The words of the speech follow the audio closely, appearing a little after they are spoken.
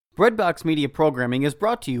Breadbox Media Programming is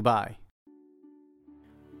brought to you by...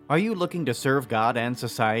 Are you looking to serve God and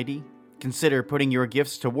society? Consider putting your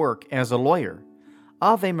gifts to work as a lawyer.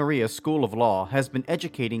 Ave Maria School of Law has been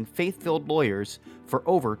educating faith-filled lawyers for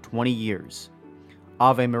over 20 years.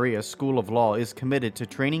 Ave Maria School of Law is committed to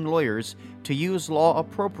training lawyers to use law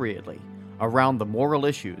appropriately around the moral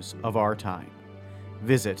issues of our time.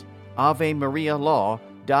 Visit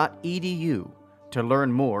avemarialaw.edu to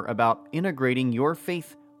learn more about integrating your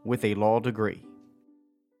faith with a law degree.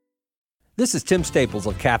 This is Tim Staples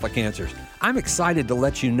of Catholic Answers. I'm excited to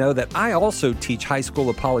let you know that I also teach high school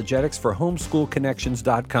apologetics for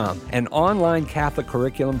homeschoolconnections.com, an online Catholic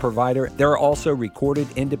curriculum provider. There are also recorded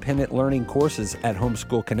independent learning courses at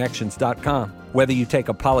homeschoolconnections.com. Whether you take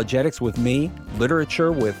apologetics with me,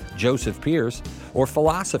 literature with Joseph Pierce, or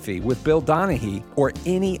philosophy with Bill Donahue, or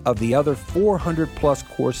any of the other 400-plus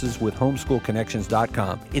courses with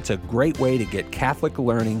homeschoolconnections.com, it's a great way to get Catholic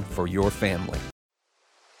learning for your family.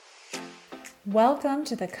 Welcome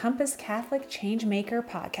to the Compass Catholic Changemaker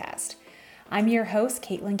podcast. I'm your host,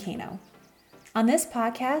 Caitlin Kano. On this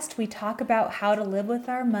podcast, we talk about how to live with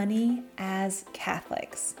our money as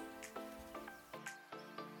Catholics.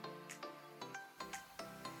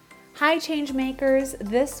 Hi, Changemakers.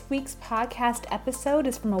 This week's podcast episode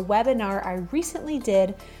is from a webinar I recently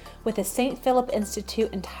did with the St. Philip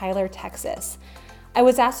Institute in Tyler, Texas. I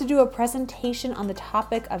was asked to do a presentation on the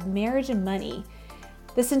topic of marriage and money.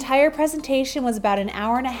 This entire presentation was about an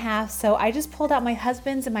hour and a half, so I just pulled out my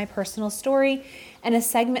husband's and my personal story and a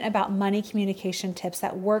segment about money communication tips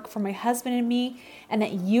that work for my husband and me and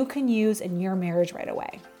that you can use in your marriage right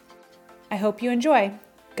away. I hope you enjoy.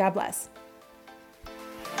 God bless.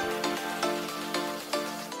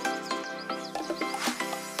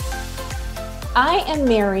 I am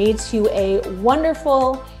married to a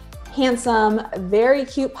wonderful, handsome, very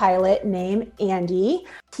cute pilot named Andy.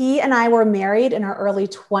 He and I were married in our early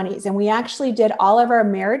 20s, and we actually did all of our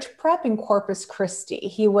marriage prep in Corpus Christi.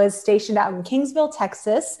 He was stationed out in Kingsville,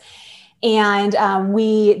 Texas, and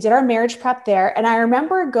we did our marriage prep there. And I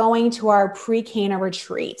remember going to our pre-Cana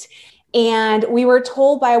retreat, and we were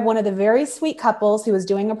told by one of the very sweet couples who was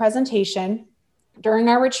doing a presentation during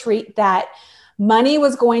our retreat that money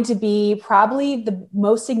was going to be probably the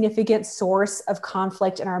most significant source of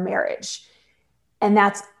conflict in our marriage. And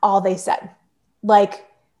that's all they said. Like,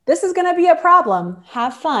 this is going to be a problem.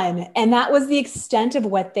 Have fun. And that was the extent of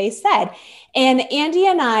what they said. And Andy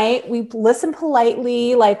and I, we listened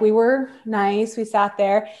politely, like we were nice. We sat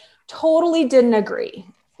there, totally didn't agree.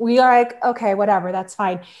 We are like, okay, whatever, that's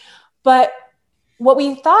fine. But what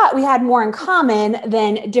we thought we had more in common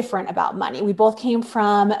than different about money. We both came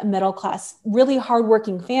from middle class, really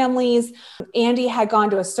hardworking families. Andy had gone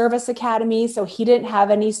to a service academy, so he didn't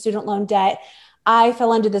have any student loan debt. I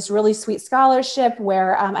fell into this really sweet scholarship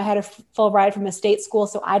where I had a full ride from a state school,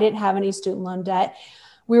 so I didn't have any student loan debt.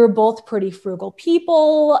 We were both pretty frugal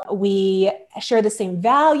people. We shared the same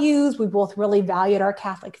values. We both really valued our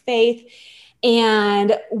Catholic faith.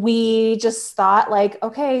 And we just thought like,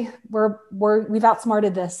 okay, we've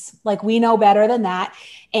outsmarted this. Like, we know better than that.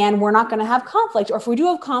 And we're not going to have conflict. Or if we do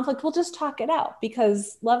have conflict, we'll just talk it out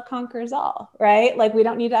because love conquers all, right? Like, we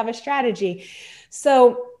don't need to have a strategy.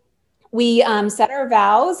 So we set our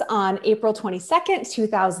vows on April 22nd,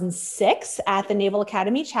 2006 at the Naval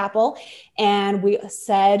Academy Chapel. And we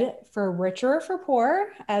said, for richer or for poorer,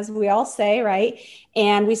 as we all say, right?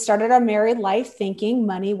 And we started our married life thinking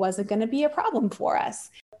money wasn't going to be a problem for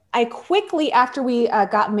us. I quickly, after we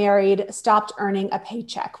got married, stopped earning a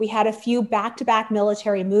paycheck. We had a few back-to-back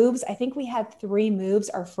military moves. I think we had 3 moves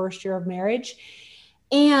our first year of marriage.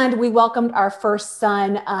 And we welcomed our first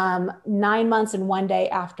son 9 months and 1 day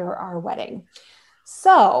after our wedding.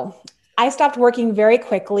 So I stopped working very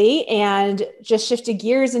quickly and just shifted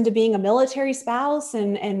gears into being a military spouse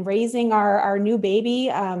and raising our new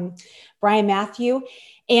baby, Brian Matthew.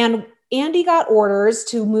 And Andy got orders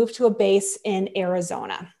to move to a base in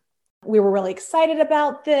Arizona. We were really excited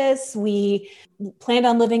about this. We planned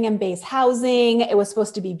on living in base housing. It was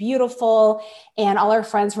supposed to be beautiful, and all our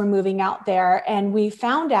friends were moving out there. And we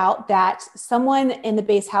found out that someone in the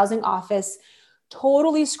base housing office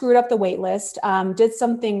totally screwed up the wait list, did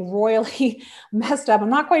something royally messed up. I'm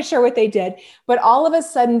not quite sure what they did, but all of a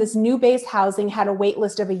sudden, this new base housing had a wait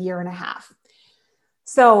list of 1.5 years.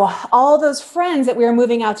 So all those friends that we were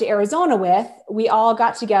moving out to Arizona with, we all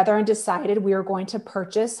got together and decided we were going to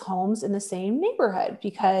purchase homes in the same neighborhood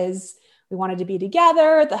because we wanted to be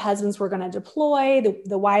together. The husbands were going to deploy.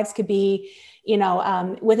 The wives could be,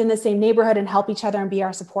 within the same neighborhood and help each other and be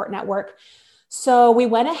our support network. So we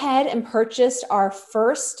went ahead and purchased our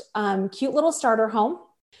first cute little starter home.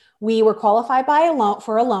 We were qualified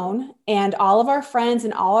for a loan, and all of our friends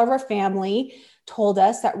and all of our family told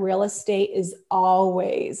us that real estate is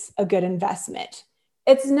always a good investment.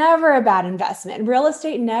 It's never a bad investment. Real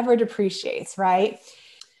estate never depreciates, right?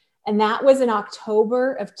 And that was in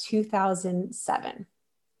October of 2007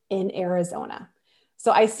 in Arizona.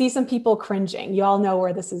 So I see some people cringing. You all know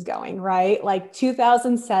where this is going, right? Like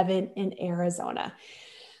 2007 in Arizona.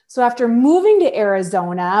 So after moving to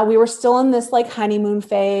Arizona, we were still in this like honeymoon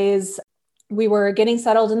phase. We were getting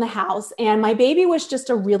settled in the house, and my baby was just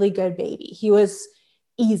a really good baby. He was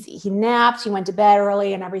easy. He napped, he went to bed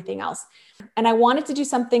early and everything else. And I wanted to do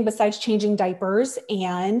something besides changing diapers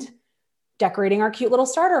and decorating our cute little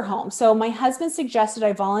starter home. So my husband suggested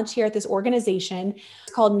I volunteer at this organization.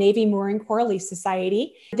 It's called Navy Mooring Corps Relief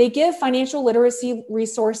Society. They give financial literacy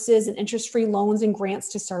resources and interest-free loans and grants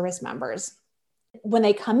to service members. When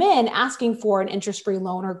they come in asking for an interest-free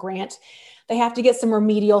loan or grant, they have to get some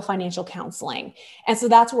remedial financial counseling. And so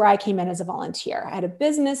that's where I came in as a volunteer. I had a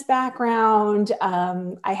business background.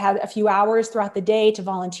 I had a few hours throughout the day to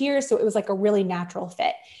volunteer. So it was like a really natural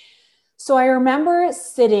fit. So I remember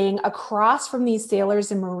sitting across from these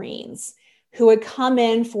sailors and Marines who would come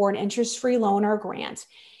in for an interest-free loan or grant,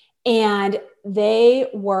 and they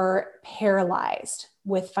were paralyzed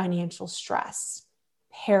with financial stress,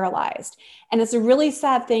 paralyzed. And it's a really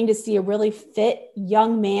sad thing to see a really fit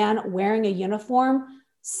young man wearing a uniform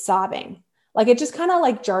sobbing. Like it just kind of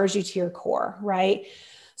like jars you to your core, right?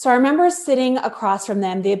 So I remember sitting across from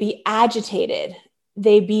them. They'd be agitated.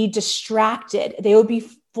 They'd be distracted. They would be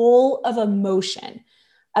full of emotion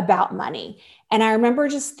about money. And I remember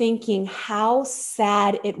just thinking how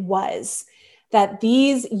sad it was that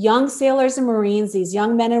these young sailors and Marines, these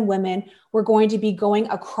young men and women, were going to be going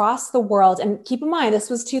across the world. And keep in mind, this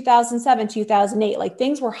was 2007, 2008, like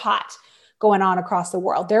things were hot going on across the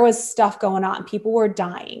world. There was stuff going on. People were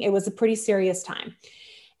dying. It was a pretty serious time.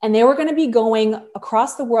 And they were going to be going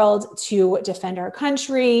across the world to defend our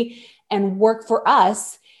country and work for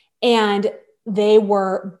us. And they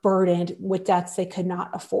were burdened with debts they could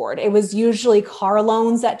not afford. It was usually car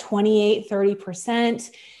loans at 28,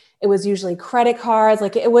 30%. It was usually credit cards.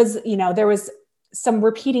 Like it was, there was some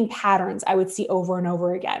repeating patterns I would see over and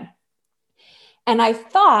over again. And I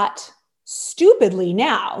thought stupidly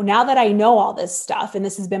now that I know all this stuff, and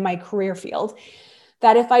this has been my career field,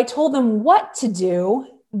 that if I told them what to do,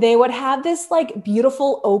 they would have this like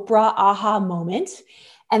beautiful Oprah aha moment.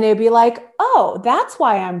 And they'd be like, oh, that's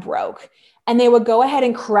why I'm broke. And they would go ahead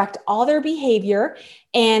and correct all their behavior,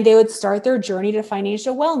 and they would start their journey to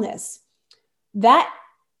financial wellness. That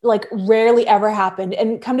like rarely ever happened.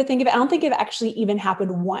 And come to think of it, I don't think it actually even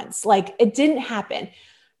happened once. Like it didn't happen.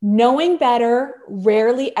 Knowing better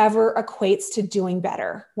rarely ever equates to doing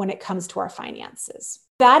better when it comes to our finances.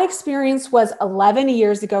 That experience was 11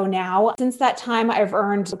 years ago now. Since that time, I've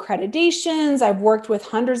earned accreditations. I've worked with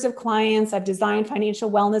hundreds of clients. I've designed financial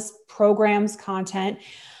wellness programs, content.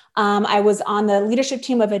 I was on the leadership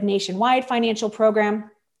team of a nationwide financial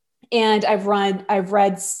program, and I've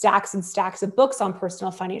read stacks and stacks of books on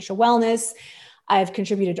personal financial wellness. I've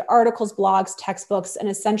contributed to articles, blogs, textbooks, and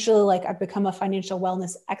essentially like I've become a financial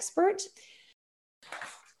wellness expert.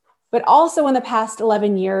 But also in the past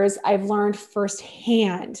 11 years, I've learned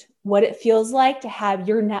firsthand what it feels like to have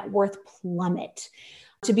your net worth plummet,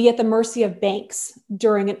 to be at the mercy of banks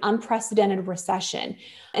during an unprecedented recession,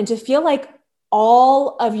 and to feel like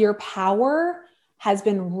all of your power has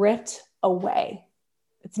been ripped away.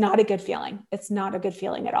 It's not a good feeling. It's not a good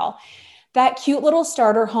feeling at all. That cute little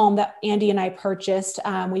starter home that Andy and I purchased,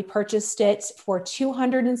 we purchased it for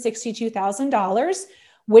 $262,000,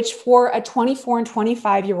 which for a 24 and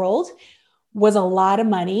 25-year-old was a lot of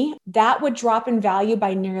money. That would drop in value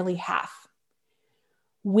by nearly half.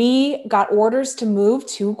 We got orders to move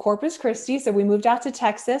to Corpus Christi, so we moved out to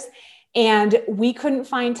Texas, and we couldn't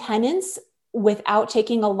find tenants without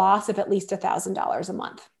taking a loss of at least $1,000 a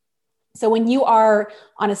month. So when you are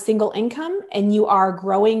on a single income and you are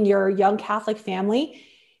growing your young Catholic family,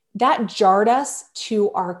 that jarred us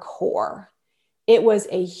to our core. It was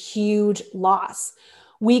a huge loss.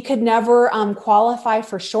 We could never qualify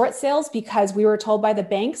for short sales because we were told by the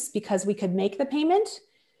banks, because we could make the payment,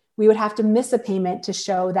 we would have to miss a payment to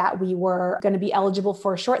show that we were going to be eligible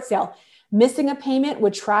for a short sale. Missing a payment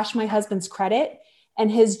would trash my husband's credit,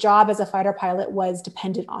 and his job as a fighter pilot was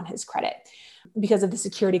dependent on his credit because of the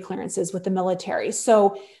security clearances with the military.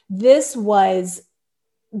 So this was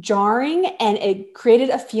jarring, and it created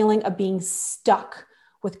a feeling of being stuck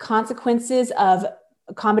with consequences of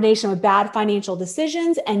a combination of bad financial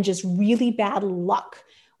decisions and just really bad luck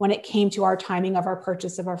when it came to our timing of our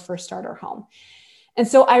purchase of our first starter home. And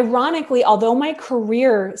so ironically, although my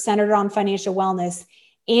career centered on financial wellness,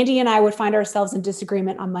 Andy and I would find ourselves in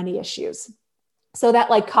disagreement on money issues. So that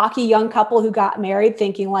like cocky young couple who got married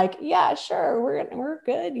thinking like, yeah, sure, we're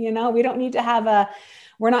good. You know, we don't need to have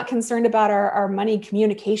we're not concerned about our money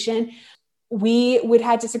communication. We would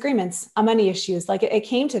have disagreements on money issues. Like it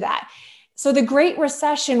came to that. So the Great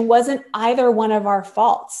Recession wasn't either one of our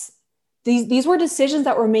faults. These were decisions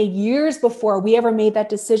that were made years before we ever made that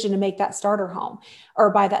decision to make that starter home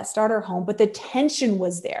or buy that starter home. But the tension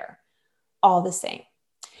was there all the same.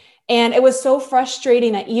 And it was so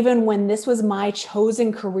frustrating that even when this was my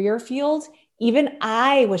chosen career field, even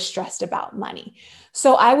I was stressed about money.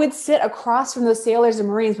 So I would sit across from those sailors and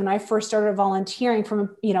Marines when I first started volunteering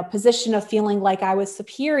from a position of feeling like I was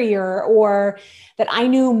superior or that I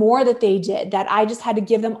knew more that they did, that I just had to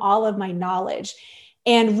give them all of my knowledge.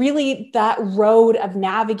 And really that road of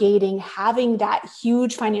navigating, having that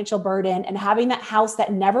huge financial burden and having that house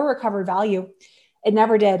that never recovered value, it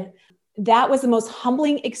never did. That was the most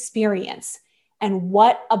humbling experience. And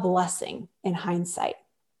what a blessing in hindsight.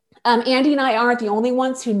 Andy and I aren't the only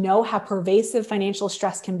ones who know how pervasive financial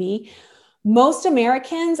stress can be. Most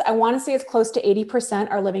Americans, I want to say it's close to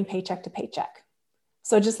 80% are living paycheck to paycheck.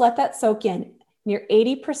 So just let that soak in. Near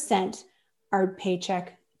 80% are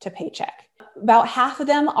paycheck to paycheck. About half of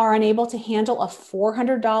them are unable to handle a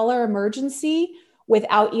 $400 emergency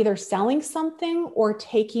without either selling something or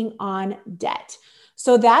taking on debt.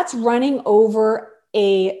 So that's running over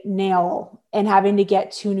a nail and having to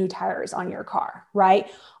get 2 new tires on your car, right?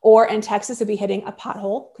 Or in Texas, it'd be hitting a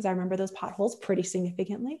pothole, because I remember those potholes pretty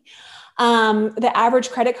significantly. The average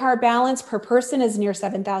credit card balance per person is near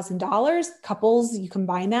 $7,000. Couples, you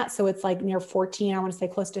combine that. So it's like near 14, I want to say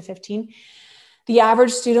close to 15. The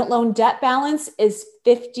average student loan debt balance is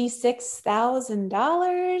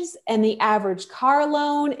 $56,000. And the average car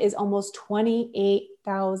loan is almost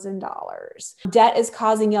 $28,000. Debt is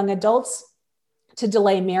causing young adults to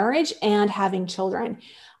delay marriage and having children.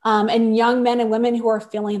 And young men and women who are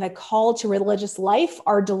feeling the call to religious life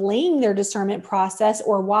are delaying their discernment process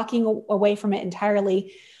or walking away from it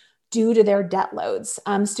entirely due to their debt loads.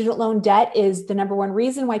 Student loan debt is the number one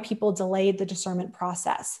reason why people delayed the discernment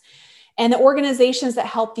process. And the organizations that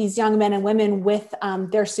help these young men and women with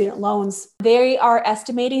their student loans, they are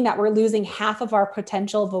estimating that we're losing half of our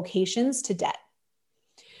potential vocations to debt.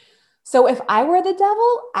 So if I were the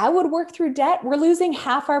devil, I would work through debt. We're losing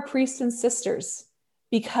half our priests and sisters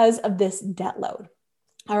because of this debt load.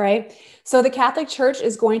 All right. So the Catholic Church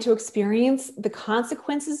is going to experience the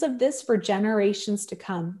consequences of this for generations to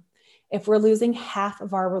come if we're losing half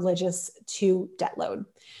of our religious to debt load.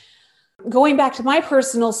 Going back to my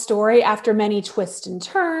personal story, after many twists and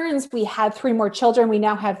turns, we had 3 more children. We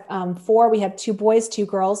now have 4. We have 2 boys, 2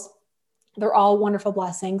 girls. They're all wonderful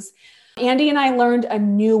blessings. Andy and I learned a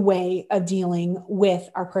new way of dealing with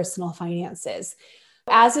our personal finances.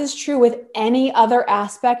 As is true with any other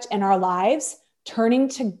aspect in our lives, turning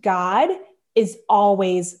to God is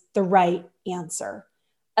always the right answer,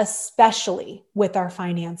 especially with our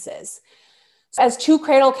finances. As 2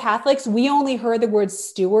 cradle Catholics, we only heard the word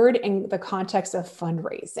steward in the context of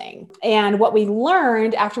fundraising. And what we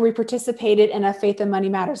learned after we participated in a Faith and Money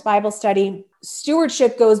Matters Bible study,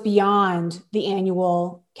 stewardship goes beyond the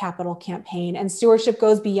annual capital campaign, and stewardship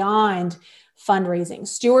goes beyond fundraising.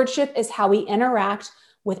 Stewardship is how we interact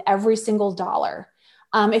with every single dollar.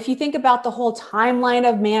 If you think about the whole timeline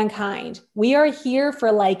of mankind, we are here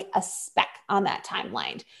for like a speck on that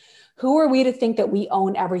timeline. Who are we to think that we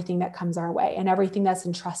own everything that comes our way and everything that's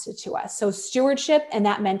entrusted to us? So stewardship and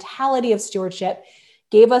that mentality of stewardship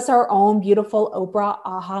gave us our own beautiful Oprah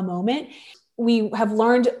aha moment. We have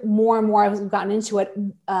learned more and more as we've gotten into it.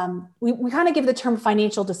 We kind of give the term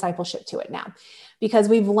financial discipleship to it now, because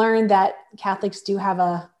we've learned that Catholics do have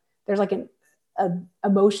there's like an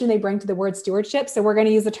emotion they bring to the word stewardship. So we're going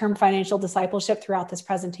to use the term financial discipleship throughout this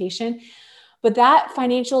presentation. But that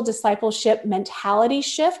financial discipleship mentality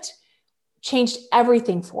shift changed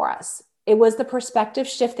everything for us. It was the perspective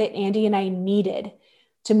shift that Andy and I needed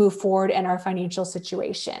to move forward in our financial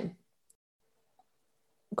situation.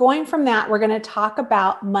 Going from that, we're going to talk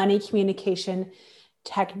about money communication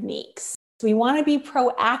techniques. We want to be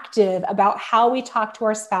proactive about how we talk to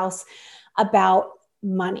our spouse about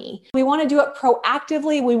money. We want to do it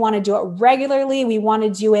proactively. We want to do it regularly. We want to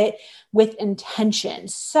do it with intention.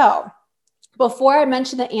 So before I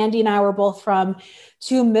mentioned that Andy and I were both from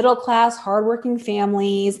 2 middle-class, hardworking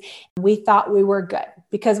families, we thought we were good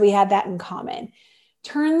because we had that in common.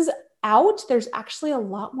 Turns out there's actually a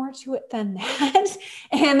lot more to it than that.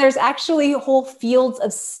 And there's actually whole fields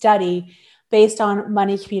of study based on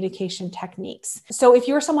money communication techniques. So if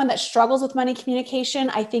you're someone that struggles with money communication,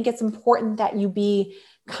 I think it's important that you be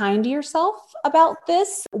kind to yourself about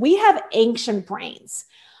this. We have ancient brains.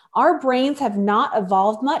 Our brains have not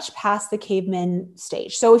evolved much past the caveman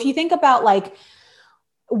stage. So if you think about like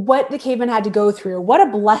what the cavemen had to go through, what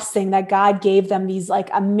a blessing that God gave them these like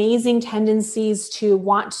amazing tendencies to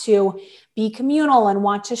want to be communal and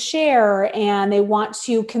want to share, and they want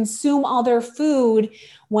to consume all their food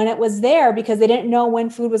when it was there because they didn't know when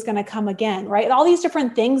food was going to come again, right? All these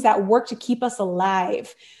different things that work to keep us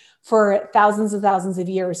alive for thousands and thousands of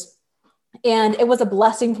years. And it was a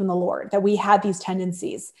blessing from the Lord that we had these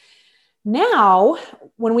tendencies. Now,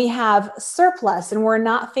 when we have surplus and we're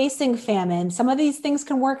not facing famine, some of these things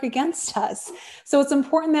can work against us. So it's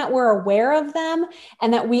important that we're aware of them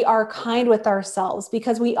and that we are kind with ourselves,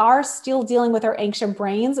 because we are still dealing with our ancient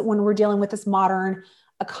brains when we're dealing with this modern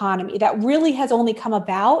economy that really has only come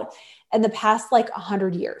about in the past like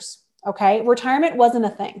 100 years. Okay. Retirement wasn't a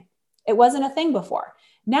thing. It wasn't a thing before.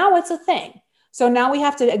 Now it's a thing. So now we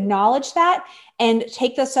have to acknowledge that and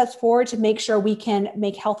take the steps forward to make sure we can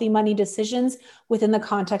make healthy money decisions within the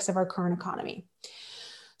context of our current economy.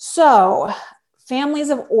 So families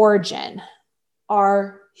of origin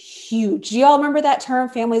are huge. Do you all remember that term,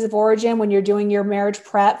 families of origin, when you're doing your marriage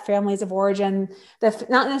prep? Families of origin,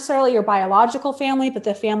 not necessarily your biological family, but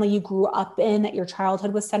the family you grew up in, that your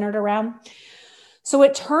childhood was centered around. So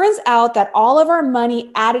it turns out that all of our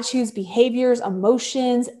money attitudes, behaviors,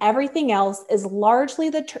 emotions, everything else is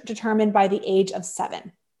largely determined by the age of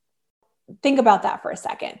 7. Think about that for a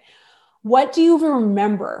second. What do you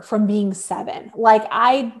remember from being 7? Like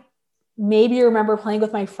I maybe remember playing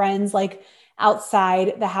with my friends, like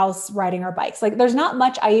outside the house, riding our bikes. Like there's not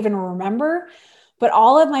much I even remember, but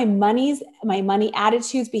all of my money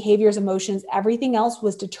attitudes, behaviors, emotions, everything else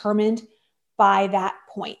was determined by that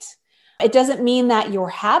point. It doesn't mean that your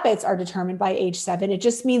habits are determined by age 7. It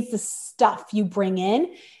just means the stuff you bring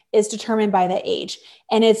in is determined by the age.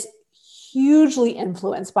 And it's hugely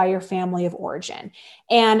influenced by your family of origin.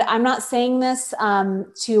 And I'm not saying this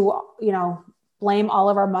to, blame all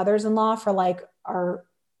of our mothers-in-law for like our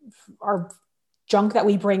junk that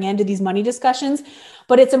we bring into these money discussions,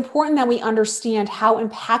 but it's important that we understand how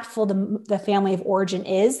impactful the family of origin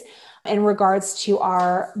is in regards to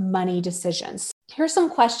our money decisions. Here's some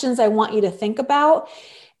questions I want you to think about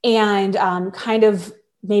and kind of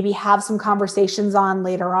maybe have some conversations on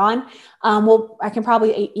later on. I can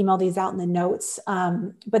probably email these out in the notes,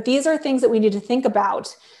 but these are things that we need to think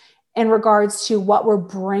about in regards to what we're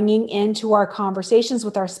bringing into our conversations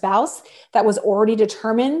with our spouse that was already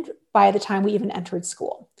determined by the time we even entered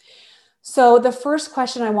school. So the first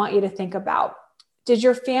question I want you to think about: did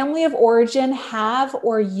your family of origin have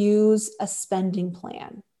or use a spending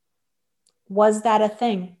plan? Was that a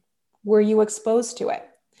thing? Were you exposed to it?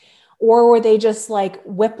 Or were they just like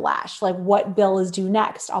whiplash, like what bill is due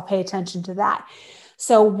next? I'll pay attention to that.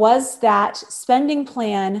 So was that spending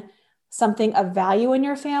plan something of value in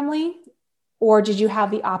your family? Or did you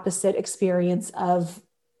have the opposite experience of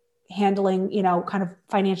handling, kind of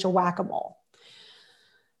financial whack-a-mole?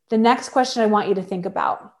 The next question I want you to think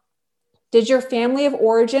about: did your family of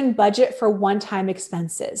origin budget for one-time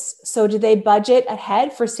expenses? So did they budget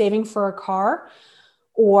ahead for saving for a car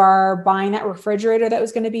or buying that refrigerator that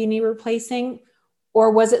was going to be need replacing?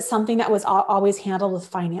 Or was it something that was always handled with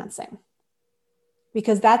financing?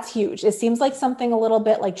 Because that's huge. It seems like something a little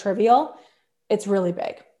bit like trivial. It's really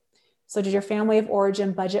big. So did your family of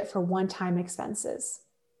origin budget for one-time expenses?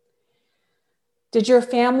 Did your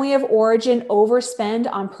family of origin overspend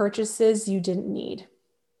on purchases you didn't need?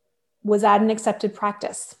 Was that an accepted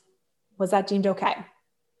practice? Was that deemed okay?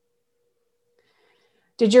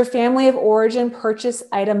 Did your family of origin purchase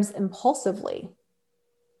items impulsively?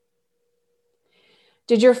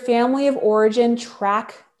 Did your family of origin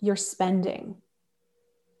track your spending?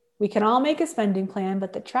 We can all make a spending plan,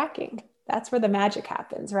 but the tracking, that's where the magic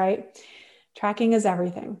happens, right? Tracking is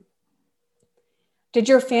everything. Did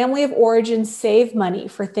your family of origin save money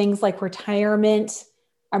for things like retirement,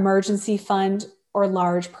 emergency fund, or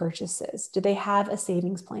large purchases? Do they have a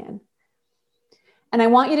savings plan? And I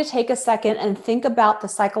want you to take a second and think about the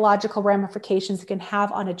psychological ramifications it can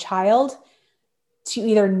have on a child to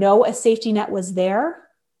either know a safety net was there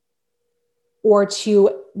or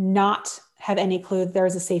to not have any clue that there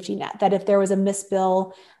was a safety net, that if there was a missed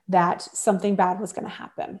bill, that something bad was going to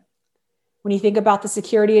happen. When you think about the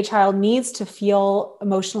security a child needs to feel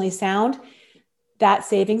emotionally sound, that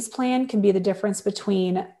savings plan can be the difference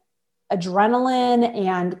between adrenaline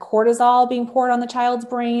and cortisol being poured on the child's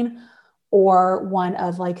brain or one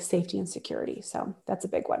of like safety and security. So that's a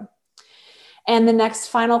big one. And the next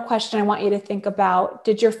final question I want you to think about,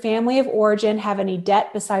 did your family of origin have any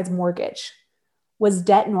debt besides mortgage? Was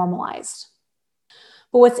debt normalized?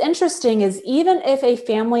 But what's interesting is even if a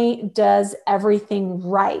family does everything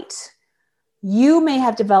right, you may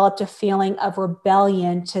have developed a feeling of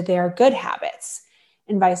rebellion to their good habits.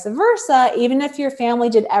 And vice versa, even if your family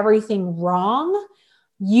did everything wrong,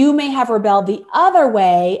 you may have rebelled the other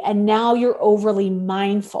way, and now you're overly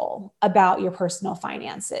mindful about your personal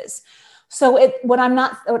finances. So what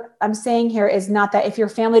I'm saying here is not that if your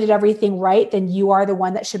family did everything right, then you are the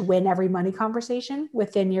one that should win every money conversation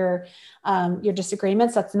within your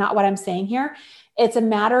disagreements. That's not what I'm saying here. It's a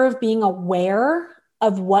matter of being aware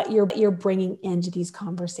of what you're bringing into these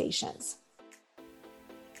conversations.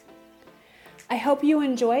 I hope you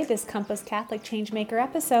enjoyed this Compass Catholic Changemaker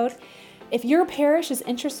episode. If your parish is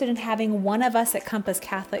interested in having one of us at Compass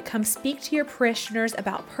Catholic come speak to your parishioners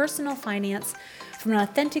about personal finance from an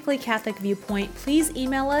authentically Catholic viewpoint, please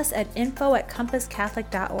email us at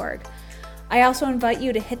info@compasscatholic.org. I also invite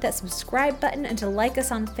you to hit that subscribe button and to like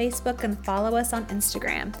us on Facebook and follow us on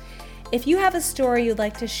Instagram. If you have a story you'd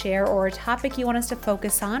like to share or a topic you want us to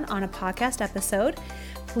focus on a podcast episode,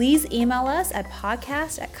 please email us at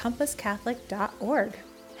podcast@compasscatholic.org.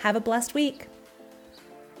 Have a blessed week.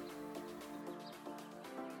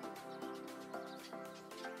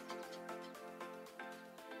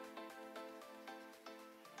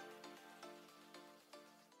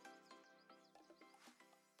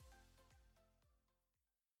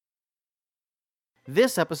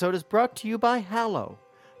 This episode is brought to you by Hallow,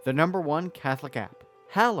 the #1 Catholic app.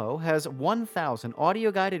 Hallow has 1,000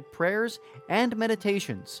 audio-guided prayers and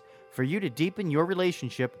meditations for you to deepen your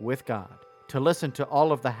relationship with God. To listen to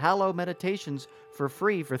all of the Hallow meditations for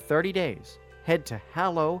free for 30 days, head to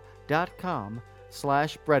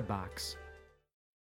hallow.com/breadbox.